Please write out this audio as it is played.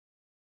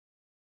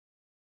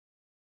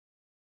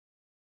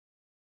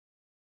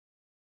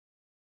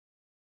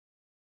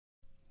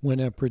When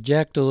a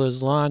projectile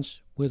is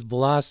launched with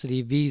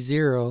velocity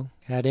v0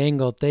 at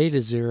angle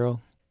theta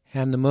 0,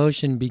 and the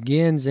motion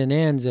begins and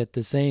ends at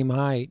the same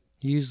height,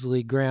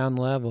 usually ground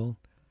level,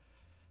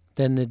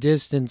 then the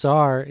distance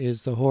r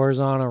is the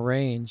horizontal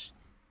range.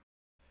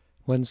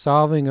 When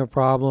solving a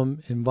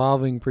problem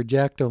involving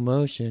projectile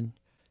motion,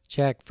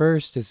 check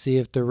first to see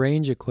if the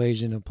range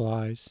equation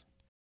applies.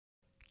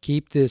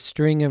 Keep this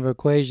string of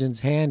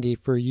equations handy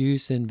for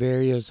use in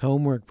various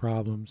homework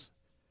problems.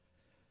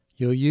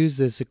 You'll use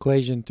this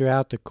equation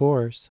throughout the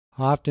course,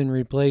 often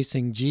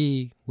replacing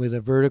g with a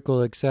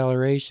vertical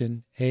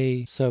acceleration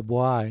a sub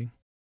y.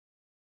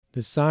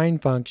 The sine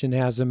function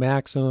has a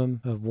maximum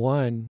of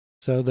 1,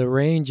 so the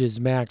range is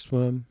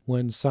maximum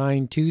when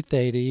sine 2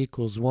 theta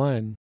equals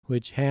 1,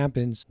 which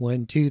happens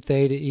when 2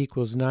 theta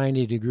equals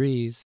 90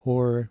 degrees,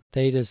 or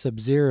theta sub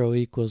 0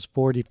 equals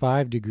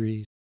 45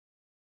 degrees.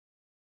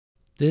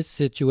 This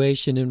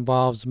situation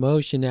involves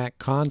motion at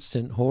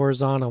constant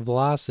horizontal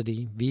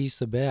velocity v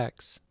sub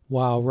x,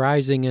 while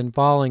rising and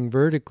falling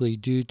vertically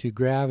due to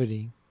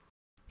gravity.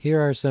 Here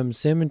are some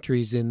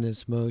symmetries in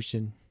this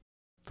motion.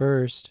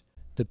 First,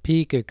 the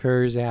peak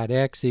occurs at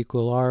x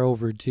equal r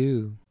over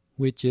 2,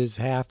 which is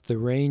half the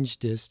range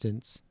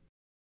distance.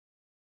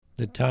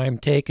 The time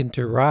taken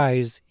to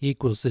rise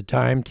equals the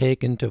time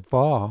taken to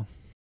fall.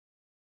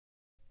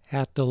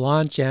 At the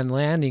launch and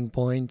landing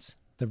points,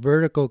 the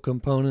vertical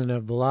component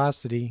of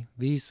velocity,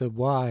 v sub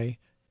y,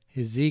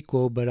 is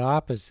equal but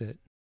opposite.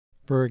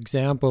 For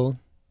example,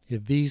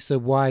 if v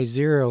sub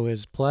y0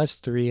 is plus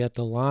 3 at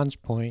the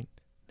launch point,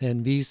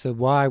 then v sub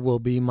y will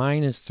be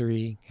minus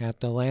 3 at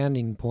the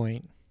landing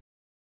point.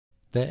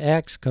 The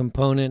x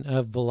component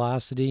of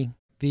velocity,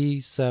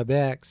 v sub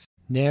x,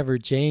 never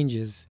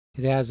changes.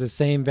 It has the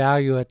same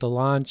value at the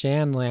launch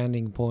and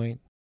landing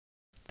point.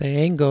 The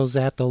angles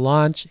at the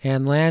launch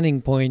and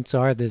landing points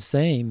are the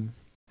same,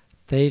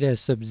 theta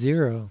sub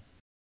 0.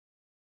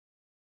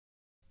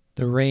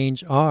 The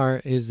range r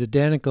is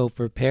identical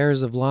for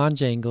pairs of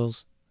launch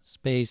angles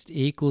spaced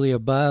equally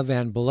above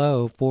and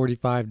below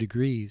 45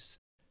 degrees,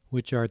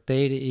 which are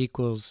theta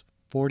equals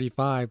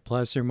 45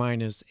 plus or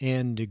minus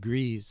n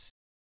degrees.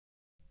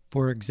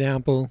 For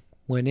example,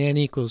 when n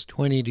equals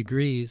 20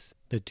 degrees,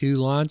 the two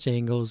launch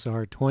angles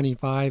are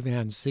 25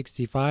 and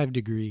 65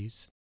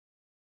 degrees.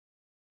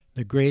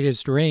 The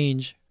greatest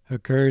range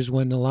occurs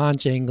when the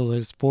launch angle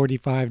is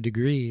 45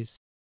 degrees.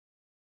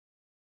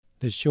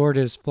 The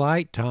shortest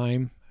flight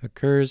time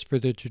occurs for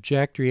the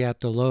trajectory at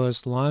the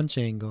lowest launch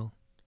angle.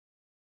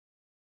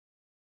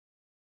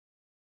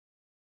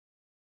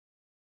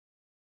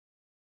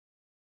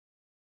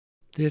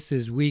 This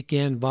is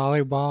weekend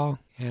volleyball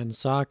and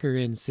soccer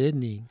in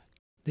Sydney.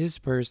 This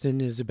person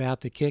is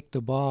about to kick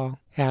the ball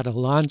at a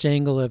launch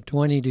angle of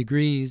 20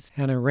 degrees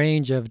and a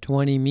range of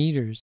 20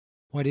 meters.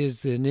 What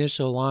is the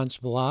initial launch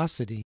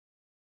velocity?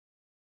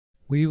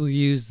 We will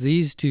use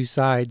these two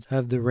sides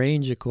of the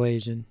range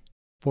equation.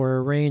 For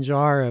a range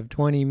r of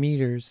 20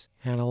 meters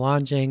and a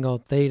launch angle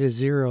theta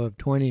 0 of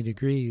 20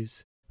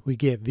 degrees, we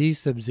get v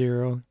sub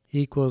 0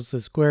 equals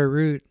the square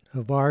root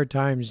of r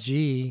times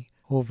g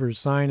over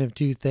sine of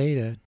 2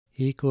 theta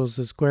equals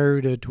the square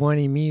root of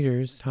 20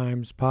 meters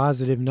times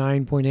positive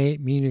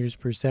 9.8 meters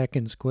per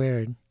second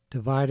squared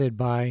divided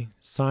by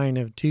sine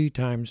of 2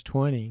 times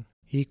 20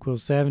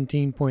 equals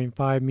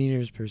 17.5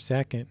 meters per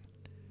second.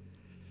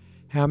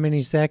 How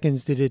many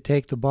seconds did it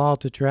take the ball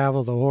to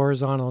travel the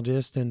horizontal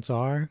distance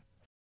r?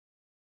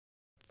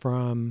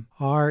 From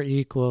r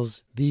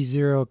equals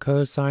v0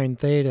 cosine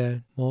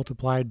theta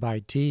multiplied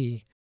by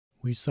t,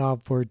 we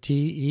solve for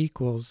t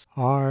equals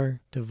r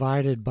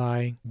divided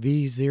by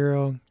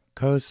v0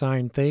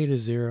 cosine theta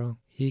 0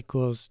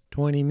 equals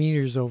 20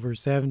 meters over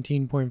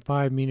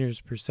 17.5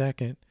 meters per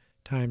second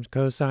times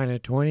cosine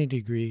of 20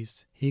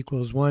 degrees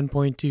equals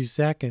 1.2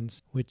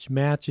 seconds, which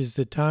matches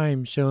the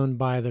time shown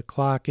by the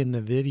clock in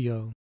the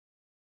video.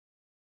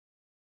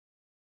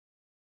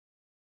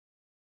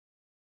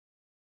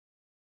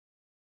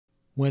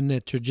 When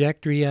the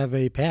trajectory of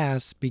a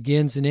pass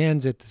begins and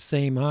ends at the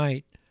same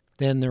height,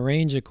 then the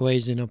range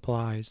equation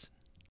applies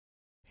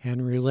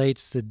and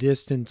relates the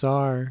distance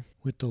r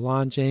with the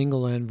launch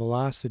angle and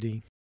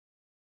velocity.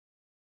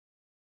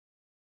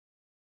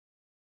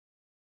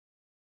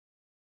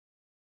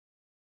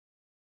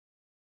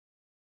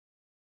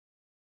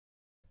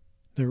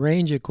 The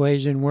range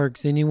equation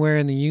works anywhere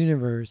in the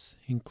universe,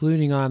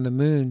 including on the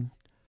moon.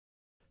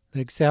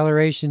 The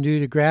acceleration due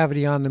to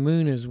gravity on the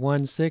moon is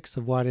 1/6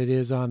 of what it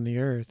is on the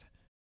Earth.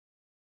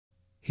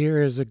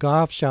 Here is a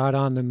golf shot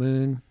on the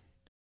moon.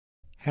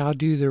 How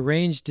do the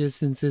range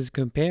distances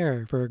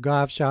compare for a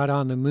golf shot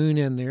on the moon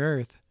and the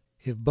Earth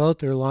if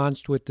both are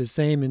launched with the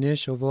same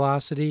initial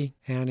velocity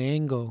and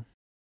angle?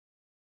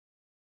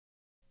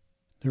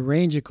 The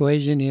range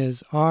equation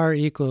is r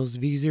equals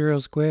v0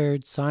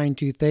 squared sine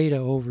 2 theta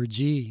over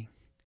g.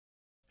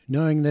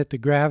 Knowing that the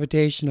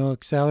gravitational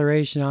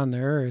acceleration on the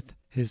Earth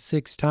is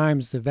 6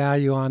 times the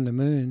value on the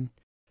moon,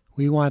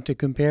 we want to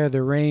compare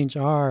the range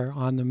r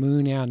on the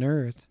moon and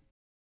Earth.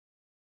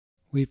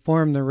 we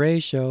form the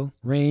ratio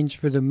range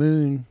for the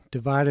moon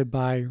divided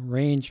by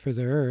range for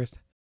the Earth,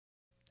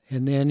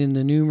 and then in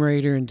the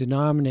numerator and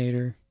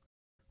denominator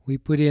we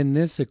put in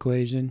this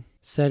equation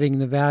setting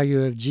the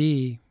value of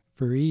g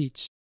for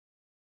each.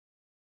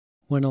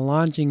 When a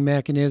launching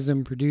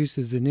mechanism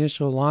produces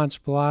initial launch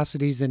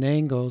velocities and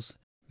angles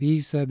v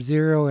sub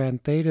 0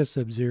 and theta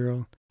sub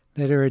 0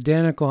 that are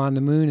identical on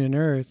the moon and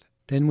Earth,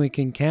 then we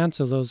can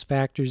cancel those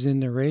factors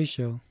in the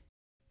ratio.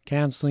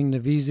 Canceling the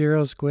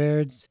v0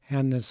 squareds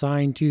and the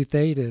sine 2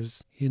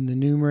 thetas in the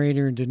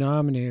numerator and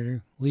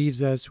denominator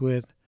leaves us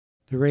with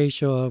the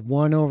ratio of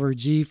 1 over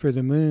g for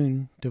the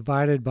moon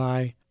divided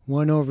by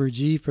 1 over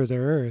g for the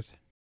Earth.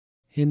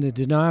 In the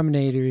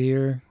denominator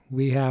here,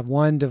 we have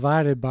 1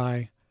 divided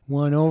by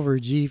 1 over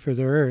g for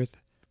the Earth.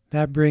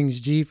 That brings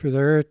g for the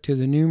Earth to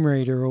the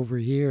numerator over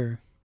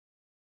here.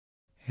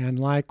 And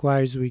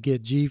likewise we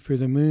get g for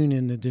the moon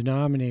in the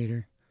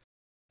denominator.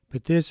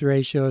 But this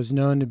ratio is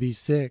known to be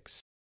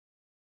 6.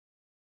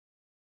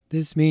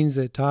 This means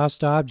that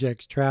tossed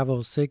objects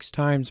travel 6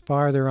 times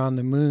farther on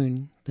the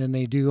moon than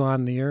they do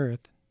on the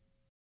Earth.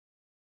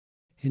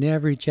 In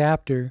every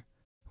chapter,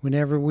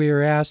 whenever we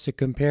are asked to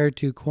compare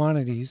two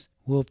quantities,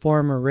 we'll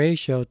form a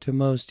ratio to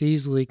most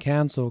easily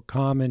cancel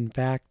common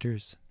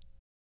factors.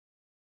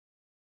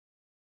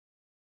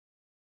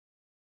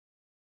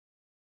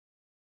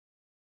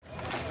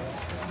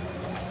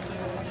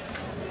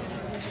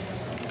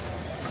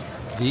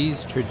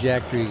 These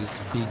trajectories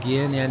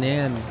begin and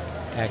end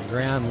at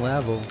ground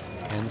level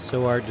and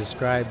so are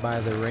described by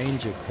the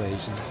range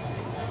equation.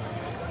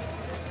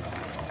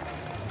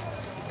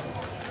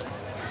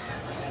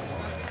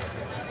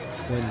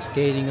 When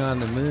skating on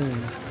the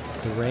moon,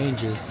 the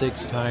range is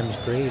 6 times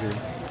greater.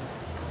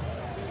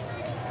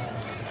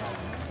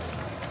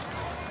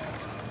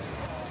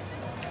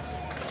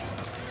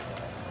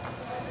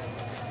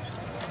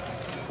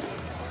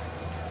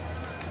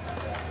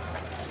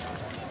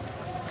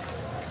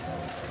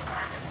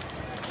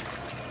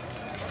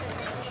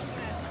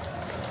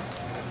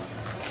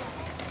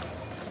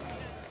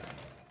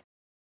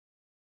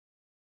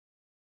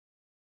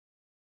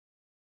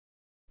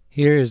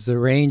 Here is the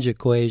range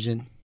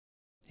equation.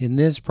 In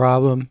this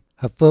problem,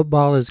 a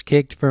football is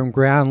kicked from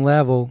ground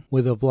level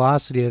with a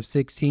velocity of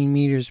 16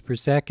 meters per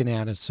second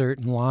at a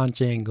certain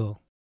launch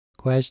angle.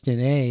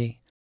 Question A.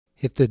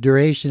 If the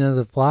duration of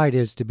the flight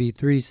is to be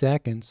 3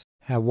 seconds,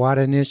 at what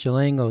initial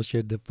angle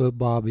should the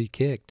football be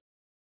kicked?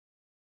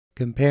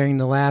 Comparing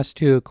the last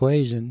two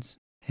equations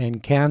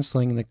and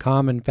canceling the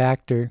common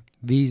factor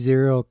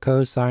v0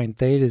 cosine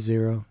theta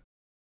 0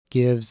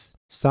 gives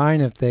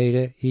sine of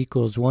theta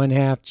equals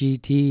 1/2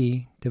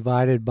 gt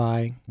divided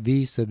by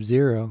v sub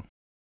 0.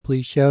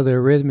 Please show the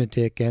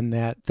arithmetic and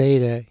that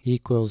theta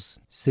equals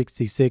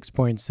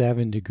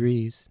 66.7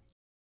 degrees.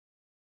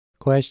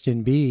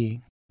 Question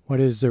B.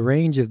 What is the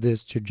range of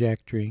this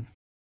trajectory?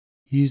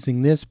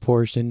 Using this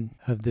portion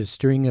of the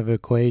string of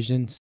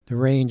equations, the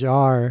range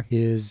r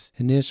is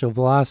initial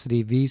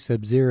velocity v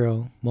sub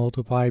 0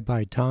 multiplied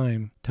by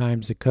time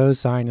times the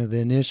cosine of the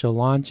initial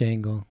launch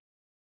angle.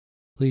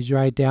 Please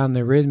write down the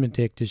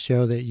arithmetic to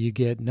show that you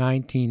get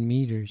 19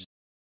 meters.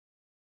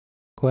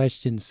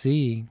 Question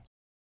C.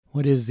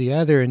 What is the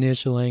other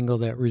initial angle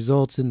that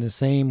results in the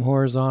same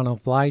horizontal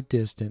flight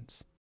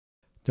distance?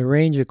 The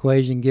range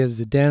equation gives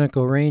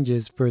identical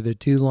ranges for the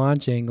two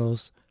launch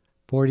angles,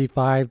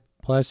 45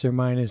 plus or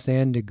minus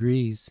n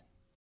degrees.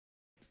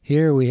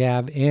 Here we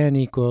have n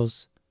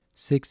equals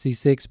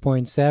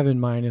 66.7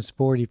 minus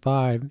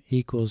 45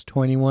 equals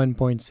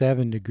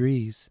 21.7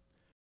 degrees.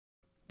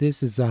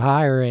 This is the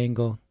higher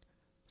angle,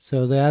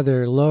 so the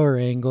other lower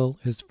angle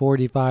is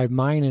 45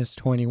 minus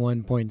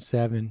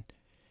 21.7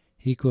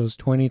 equals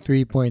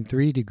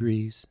 23.3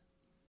 degrees.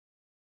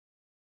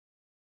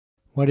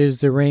 What is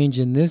the range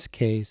in this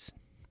case?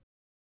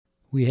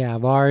 We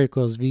have r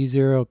equals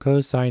v0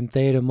 cosine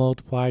theta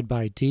multiplied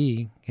by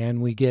t,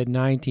 and we get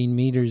 19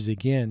 meters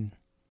again.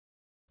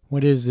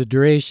 What is the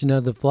duration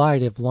of the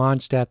flight if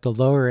launched at the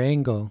lower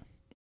angle?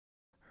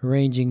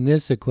 Arranging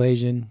this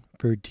equation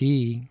for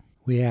t,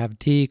 we have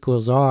t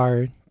equals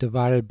r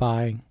divided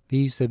by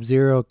v sub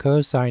 0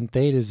 cosine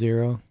theta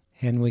 0,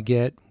 and we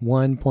get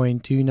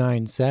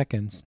 1.29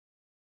 seconds,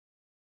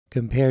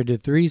 compared to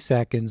 3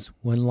 seconds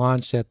when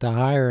launched at the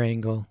higher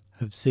angle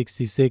of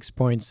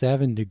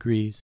 66.7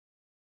 degrees.